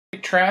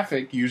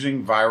Traffic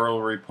using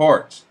viral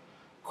reports.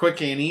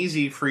 Quick and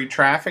easy free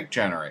traffic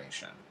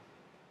generation.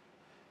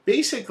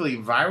 Basically,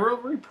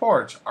 viral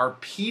reports are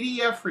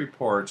PDF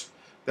reports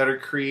that are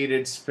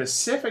created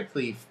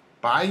specifically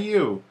by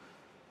you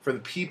for the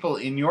people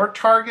in your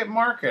target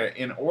market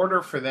in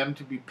order for them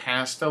to be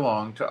passed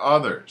along to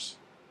others.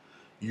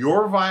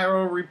 Your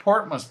viral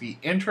report must be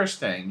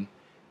interesting,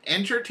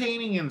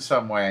 entertaining in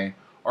some way,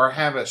 or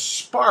have a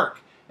spark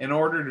in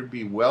order to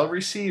be well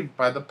received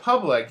by the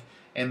public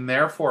and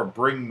therefore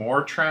bring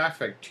more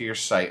traffic to your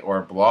site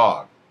or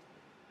blog.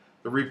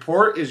 The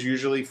report is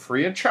usually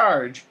free of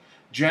charge,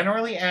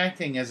 generally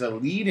acting as a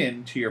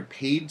lead-in to your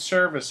paid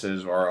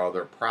services or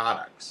other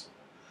products.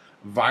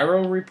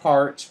 Viral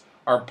reports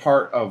are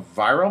part of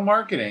viral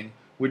marketing,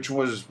 which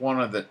was one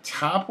of the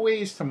top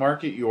ways to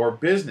market your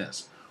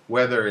business,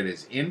 whether it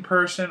is in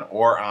person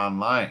or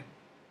online.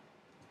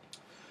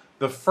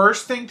 The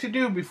first thing to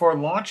do before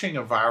launching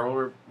a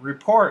viral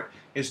report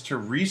is to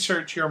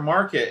research your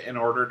market in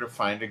order to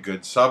find a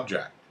good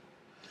subject.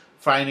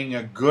 Finding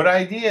a good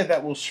idea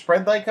that will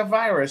spread like a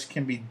virus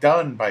can be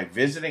done by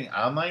visiting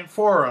online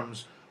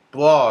forums,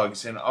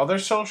 blogs, and other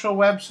social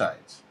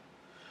websites.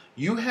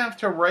 You have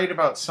to write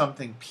about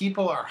something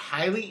people are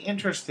highly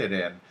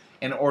interested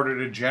in order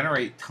to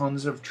generate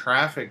tons of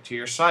traffic to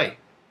your site.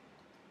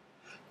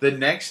 The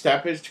next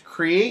step is to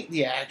create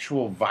the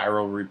actual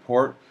viral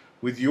report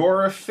with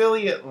your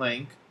affiliate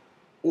link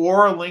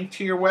or a link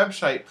to your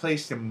website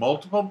placed in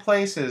multiple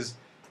places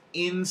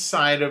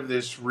inside of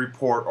this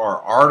report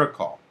or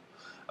article.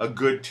 A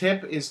good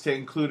tip is to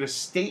include a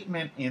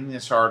statement in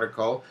this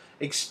article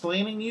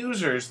explaining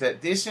users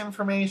that this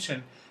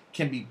information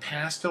can be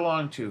passed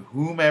along to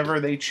whomever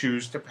they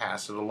choose to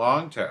pass it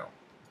along to.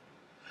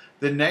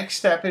 The next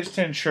step is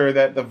to ensure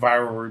that the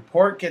viral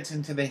report gets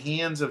into the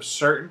hands of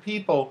certain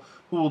people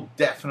who will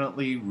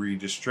definitely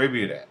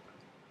redistribute it.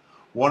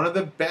 One of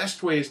the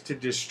best ways to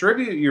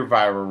distribute your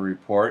viral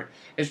report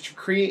is to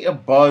create a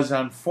buzz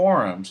on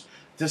forums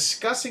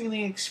discussing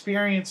the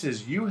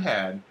experiences you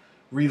had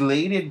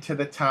related to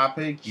the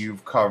topic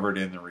you've covered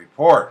in the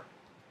report.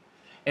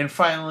 And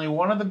finally,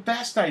 one of the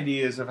best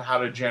ideas of how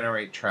to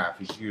generate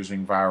traffic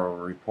using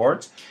viral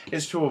reports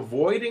is to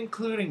avoid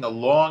including a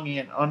long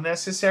and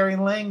unnecessary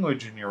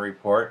language in your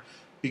report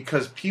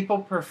because people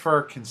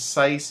prefer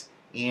concise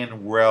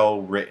and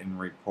well-written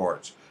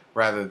reports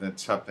rather than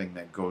something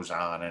that goes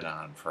on and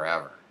on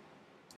forever.